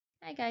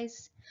Hi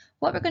guys,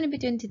 what we're going to be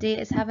doing today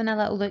is having a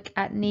little look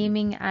at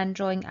naming and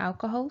drawing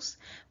alcohols.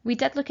 We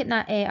did look at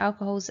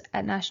alcohols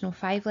at National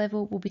 5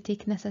 level, we'll be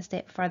taking this a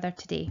step further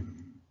today.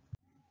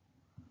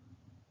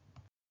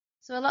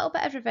 So a little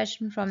bit of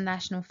revision from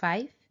National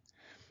 5.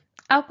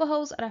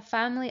 Alcohols are a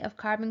family of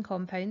carbon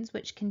compounds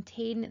which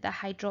contain the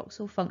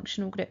hydroxyl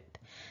functional group.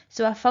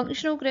 So a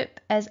functional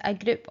group is a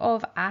group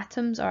of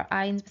atoms or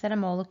ions within a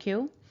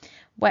molecule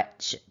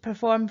which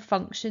perform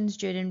functions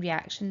during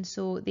reactions,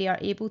 so they are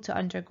able to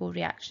undergo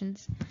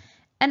reactions.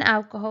 In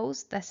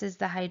alcohols, this is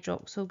the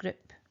hydroxyl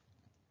group,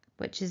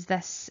 which is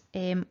this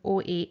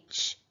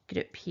OH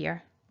group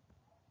here.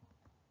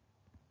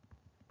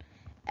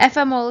 If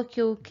a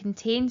molecule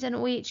contains an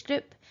OH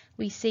group,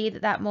 we say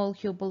that that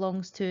molecule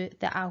belongs to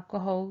the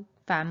alcohol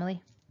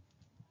family.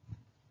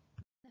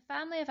 The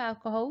family of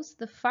alcohols,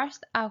 the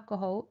first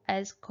alcohol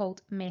is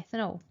called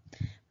methanol.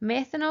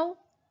 Methanol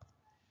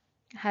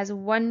has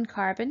one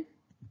carbon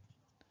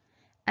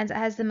and it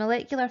has the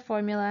molecular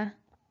formula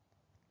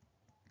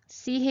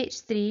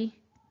CH3OH.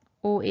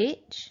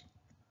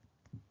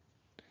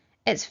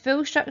 Its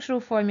full structural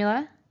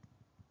formula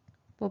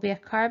will be a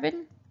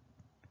carbon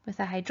with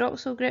a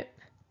hydroxyl group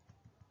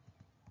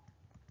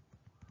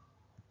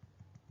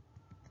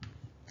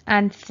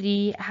and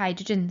 3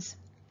 hydrogens.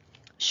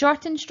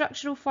 Shortened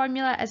structural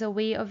formula is a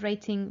way of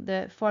writing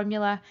the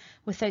formula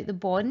without the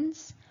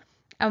bonds,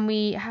 and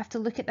we have to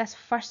look at this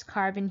first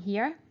carbon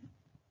here.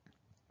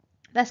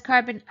 This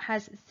carbon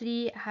has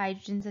 3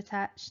 hydrogens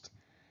attached,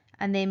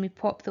 and then we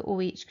pop the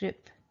OH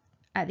group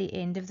at the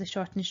end of the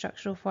shortened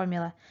structural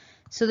formula.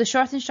 So the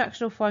shortened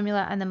structural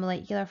formula and the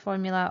molecular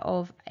formula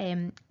of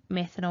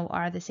methanol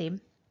are the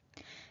same.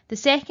 The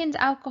second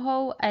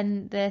alcohol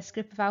in this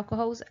group of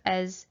alcohols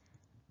is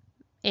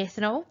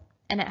ethanol,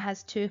 and it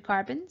has 2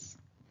 carbons.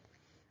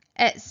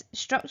 Its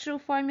structural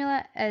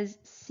formula is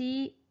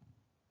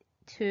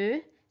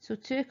C2, so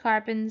 2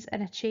 carbons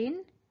in a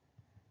chain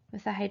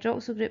with a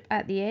hydroxyl group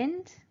at the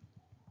end.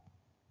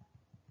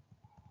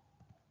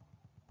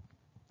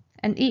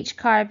 And each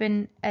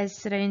carbon is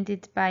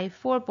surrounded by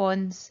 4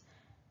 bonds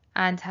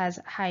and has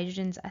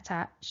hydrogens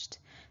attached.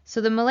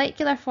 So the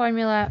molecular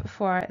formula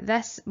for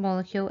this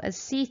molecule is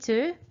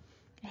C2,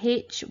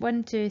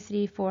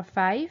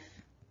 H1234,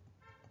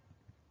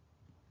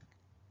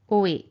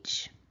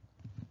 OH.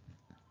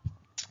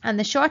 And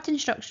the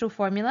shortened structural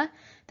formula,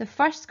 the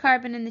first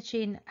carbon in the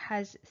chain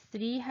has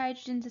 3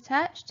 hydrogens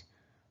attached,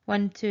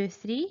 1, 2,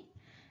 3,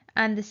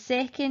 and the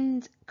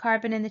second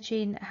carbon in the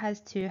chain has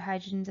 2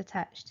 hydrogens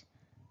attached,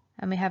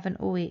 and we have an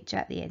OH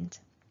at the end.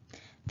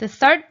 The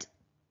third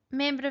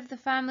member of the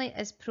family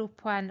is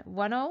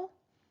propan-1-ol.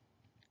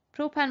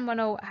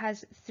 Propan-1-ol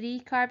has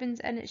 3 carbons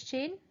in its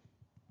chain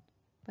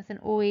with an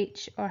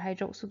OH or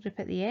hydroxyl group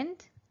at the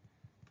end.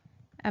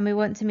 And we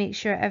want to make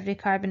sure every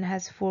carbon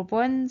has 4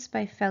 bonds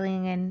by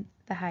filling in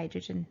the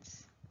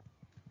hydrogens.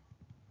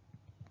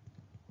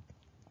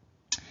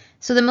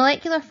 So the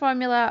molecular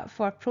formula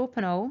for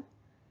propanol,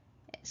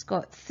 it's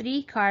got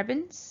 3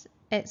 carbons,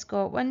 it's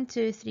got 1,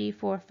 2, 3,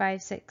 4,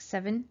 5, 6,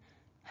 7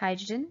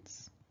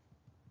 hydrogens,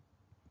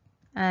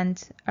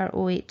 and our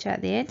OH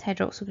at the end,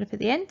 hydroxyl group at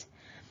the end.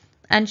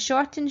 And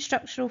shortened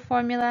structural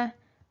formula,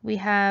 we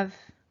have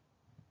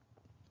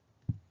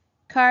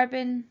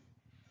carbon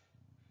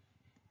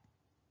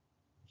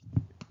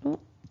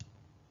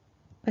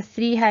with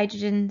 3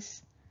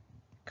 hydrogens,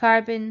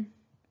 carbon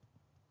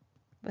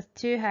with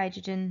 2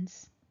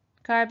 hydrogens,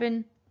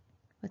 carbon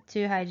with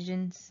 2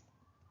 hydrogens,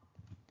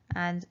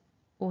 and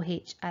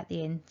OH at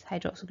the end,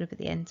 hydroxyl group at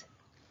the end.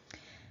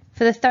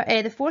 For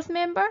the fourth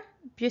member,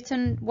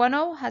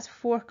 butan-1-ol has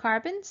 4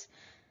 carbons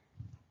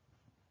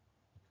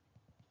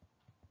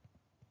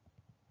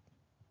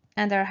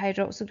and our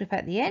hydroxyl group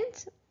at the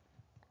end.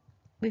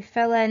 We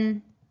fill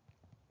in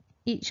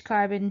each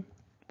carbon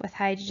with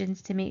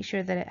hydrogens to make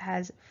sure that it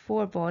has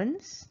 4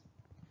 bonds,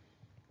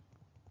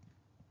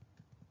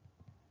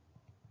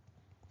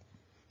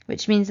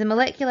 which means the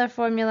molecular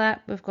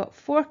formula, we've got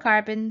 4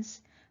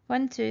 carbons,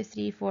 1, 2,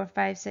 3, 4,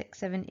 5, 6,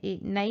 7,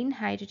 8, 9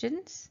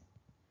 hydrogens,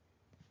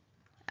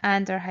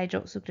 and our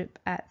hydroxyl group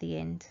at the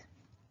end.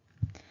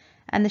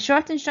 And the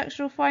shortened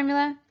structural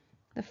formula,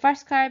 the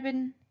first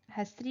carbon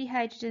has 3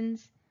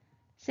 hydrogens,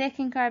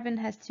 second carbon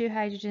has 2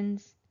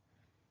 hydrogens.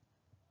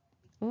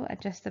 Oh, I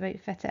just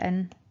about fit it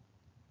in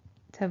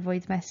to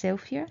avoid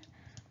myself here.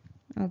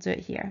 I'll do it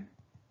here.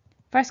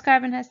 First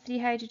carbon has 3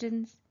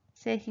 hydrogens,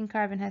 second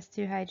carbon has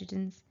 2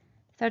 hydrogens,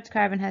 third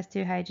carbon has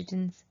 2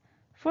 hydrogens,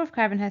 fourth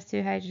carbon has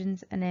 2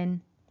 hydrogens, and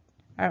then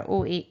our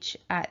OH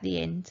at the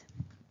end.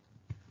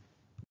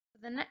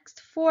 The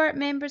next 4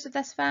 members of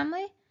this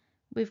family,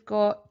 we've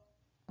got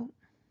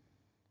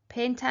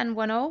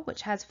pentan-1-ol,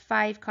 which has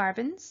 5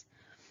 carbons,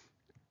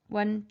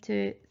 1,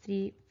 2,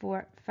 3,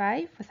 4,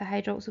 5, with a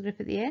hydroxyl group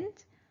at the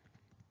end.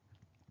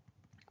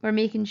 We're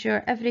making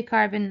sure every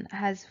carbon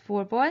has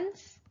 4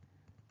 bonds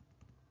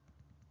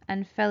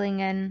and filling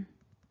in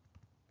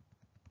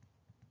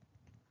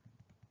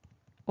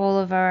all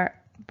of our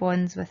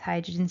bonds with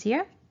hydrogens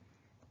here.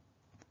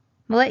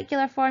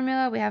 Molecular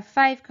formula, we have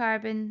 5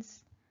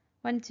 carbons,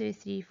 1, 2,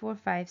 3, 4,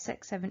 5,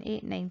 6, 7,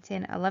 8, 9,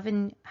 10,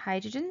 11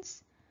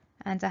 hydrogens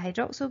and a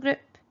hydroxyl group.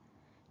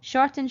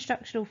 Shortened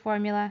structural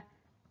formula.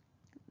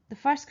 The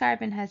first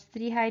carbon has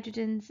 3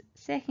 hydrogens,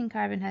 second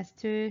carbon has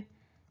 2,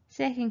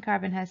 third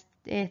carbon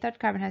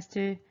has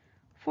 2,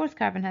 fourth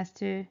carbon has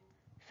 2,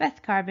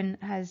 fifth carbon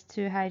has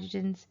 2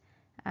 hydrogens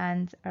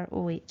and our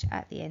OH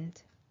at the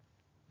end.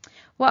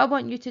 What I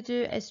want you to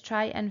do is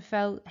try and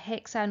fill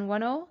hexane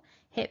 1-ol,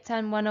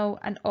 heptane 1-ol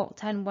and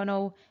octane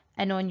 1-ol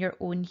in on your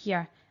own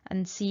here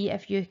and see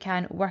if you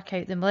can work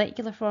out the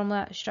molecular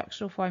formula,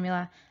 structural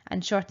formula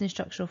and shortened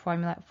structural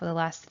formula for the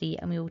last 3,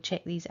 and we will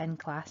check these in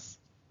class.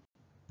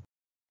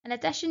 In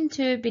addition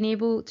to being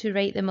able to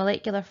write the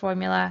molecular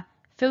formula,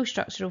 full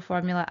structural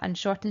formula and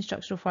shortened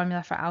structural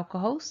formula for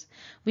alcohols,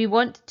 we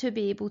want to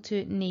be able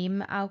to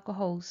name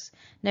alcohols.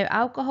 Now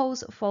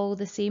alcohols follow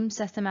the same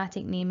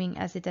systematic naming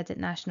as they did at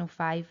National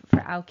 5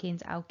 for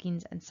alkanes,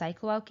 alkenes and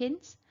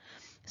cycloalkanes.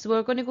 So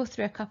we're going to go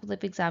through a couple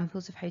of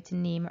examples of how to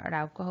name our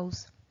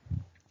alcohols.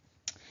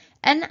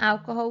 In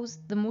alcohols,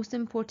 the most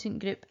important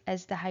group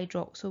is the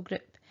hydroxyl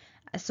group.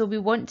 So we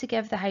want to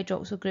give the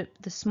hydroxyl group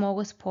the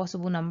smallest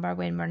possible number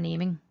when we're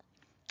naming.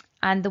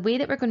 And the way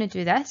that we're going to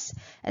do this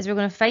is we're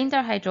going to find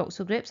our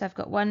hydroxyl groups. I've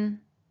got one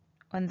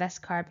on this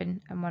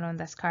carbon and one on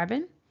this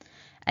carbon.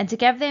 And to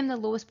give them the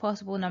lowest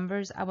possible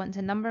numbers, I want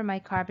to number my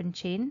carbon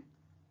chain.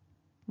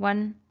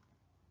 1,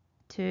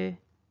 2,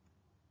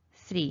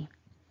 3.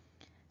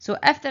 So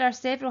if there are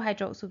several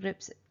hydroxyl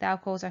groups, the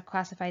alcohols are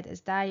classified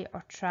as di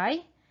or tri.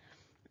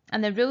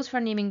 And the rules for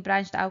naming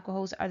branched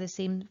alcohols are the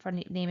same for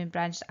naming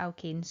branched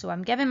alkanes. So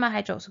I'm giving my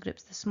hydroxyl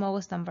groups the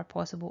smallest number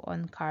possible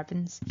on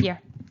carbons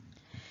here.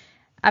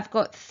 I've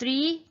got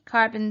 3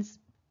 carbons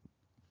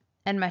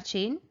in my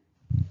chain,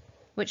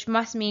 which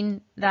must mean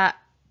that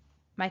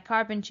my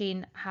carbon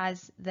chain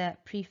has the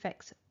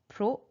prefix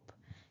prop,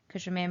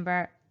 because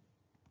remember,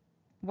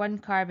 1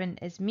 carbon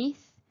is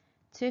meth,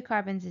 2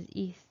 carbons is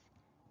eth,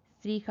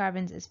 3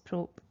 carbons is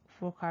prop,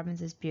 4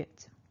 carbons is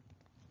bute.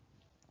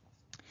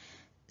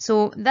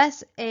 So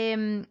this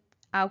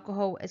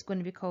alcohol is going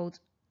to be called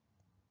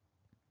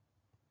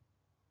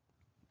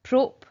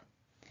prop.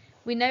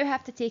 We now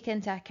have to take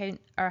into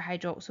account our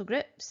hydroxyl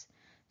groups.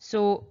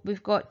 So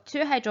we've got 2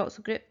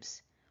 hydroxyl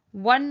groups,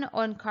 1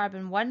 on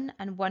carbon 1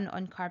 and 1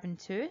 on carbon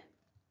 2.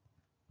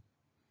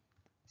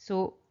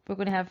 So we're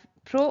going to have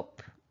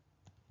prop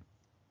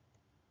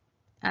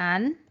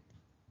and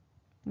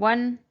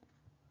 1,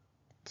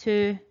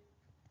 2,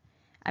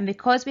 and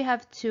because we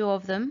have 2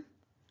 of them,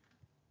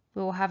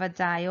 we will have a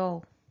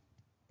diol.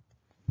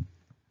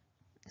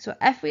 So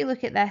if we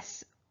look at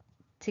this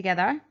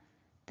together,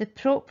 the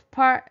prop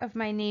part of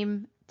my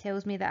name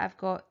tells me that I've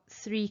got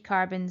 3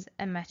 carbons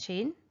in my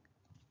chain.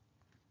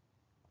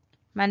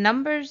 My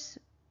numbers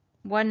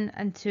 1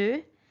 and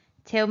 2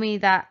 tell me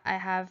that I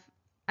have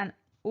an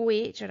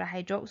OH or a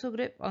hydroxyl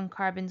group on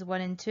carbons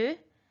 1 and 2.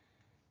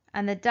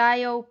 And the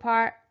diol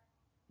part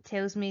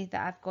tells me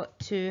that I've got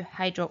 2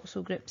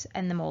 hydroxyl groups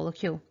in the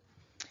molecule.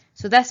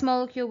 So this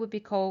molecule would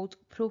be called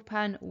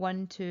propan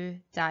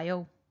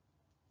 1,2-diol.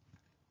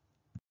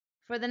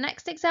 For the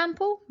next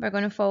example, we're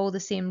going to follow the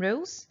same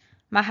rules.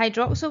 My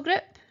hydroxyl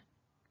group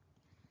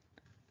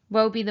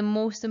will be the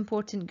most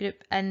important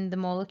group in the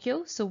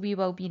molecule, so we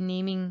will be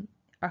naming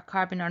our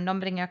carbon or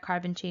numbering our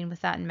carbon chain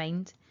with that in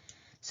mind.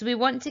 So we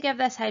want to give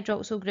this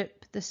hydroxyl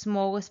group the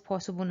smallest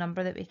possible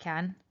number that we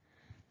can.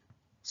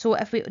 So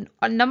if we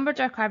numbered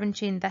our carbon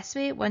chain this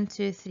way, 1,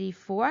 2, 3,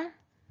 4,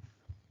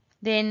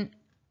 then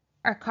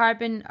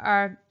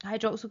our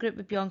hydroxyl group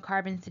would be on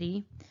carbon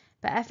 3.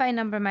 But if I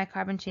number my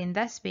carbon chain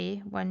this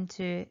way, 1,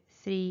 2,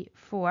 3,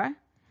 4,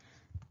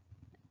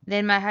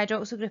 then my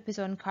hydroxyl group is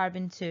on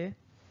carbon 2.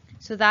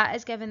 So that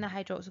is giving the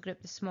hydroxyl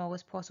group the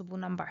smallest possible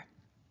number.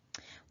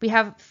 We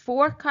have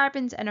 4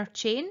 carbons in our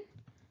chain,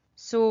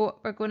 so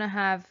we're going to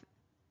have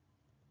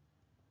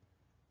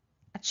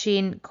a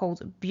chain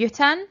called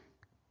butane.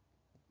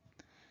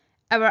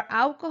 Our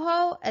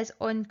alcohol is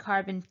on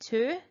carbon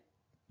 2,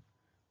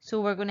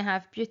 so we're going to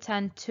have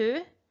butane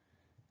 2,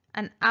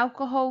 and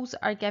alcohols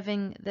are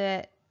giving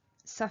the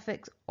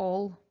suffix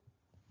 -ol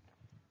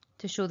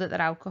to show that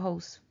they're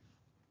alcohols.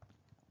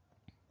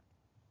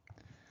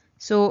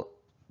 So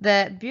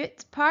the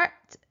bute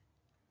part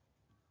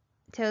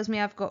tells me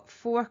I've got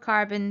 4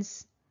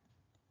 carbons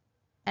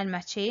in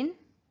my chain.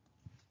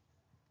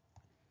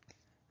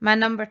 My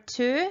number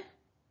 2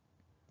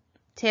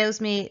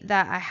 tells me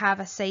that I have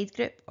a side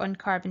group on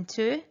carbon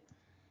 2,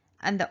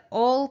 and the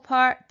ol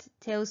part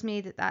tells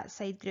me that that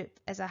side group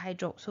is a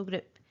hydroxyl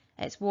group.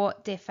 It's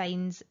what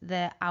defines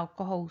the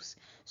alcohols.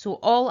 So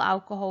all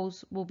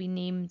alcohols will be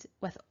named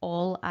with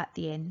ol at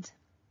the end.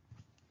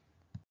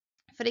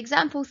 For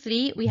example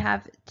 3, we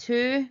have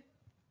 2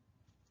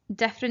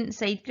 different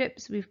side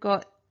groups. We've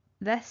got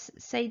this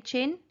side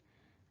chain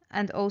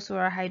and also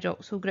our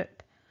hydroxyl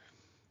group.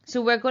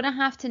 So we're going to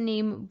have to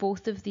name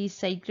both of these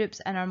side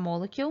groups in our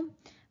molecule,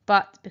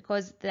 but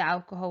because the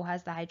alcohol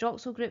has the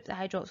hydroxyl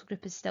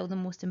group is still the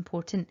most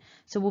important.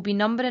 So we'll be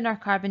numbering our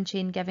carbon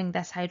chain, giving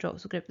this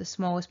hydroxyl group the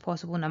smallest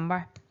possible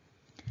number.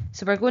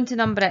 So we're going to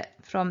number it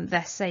from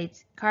this side.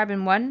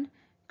 Carbon 1,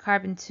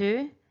 carbon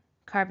 2,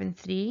 carbon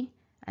 3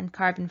 and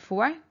carbon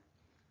 4,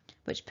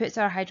 which puts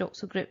our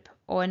hydroxyl group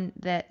on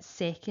the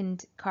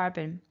second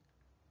carbon.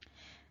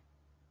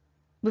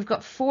 We've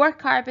got 4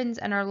 carbons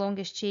in our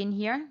longest chain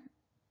here,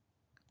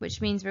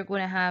 which means we're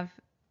going to have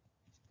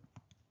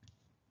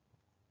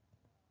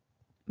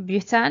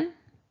butane.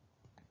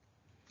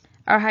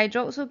 Our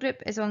hydroxyl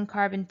group is on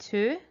carbon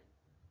 2,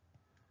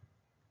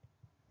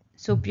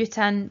 so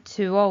butane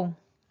 2-ol.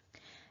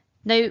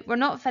 Now we're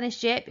not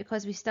finished yet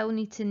because we still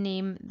need to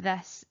name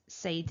this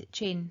side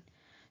chain.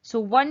 So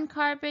 1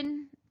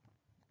 carbon,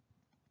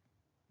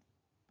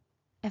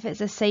 if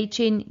it's a side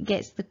chain,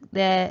 gets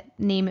the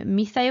name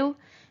methyl.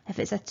 If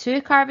it's a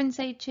 2 carbon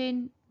side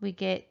chain, we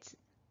get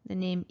the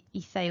name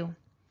ethyl.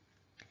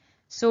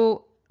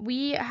 So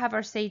we have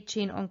our side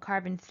chain on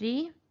carbon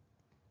 3.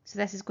 So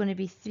this is going to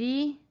be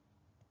 3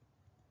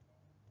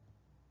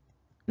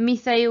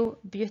 methyl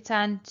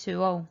butane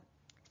 2-ol.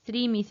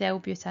 3 methyl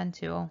butane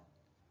 2-ol.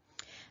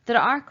 There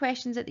are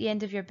questions at the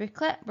end of your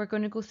booklet. We're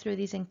going to go through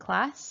these in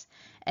class.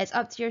 It's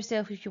up to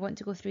yourself if you want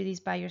to go through these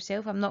by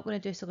yourself. I'm not going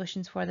to do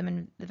solutions for them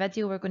in the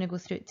video. We're going to go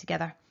through it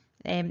together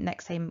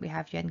next time we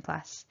have you in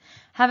class.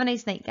 Have a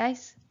nice night,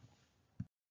 guys.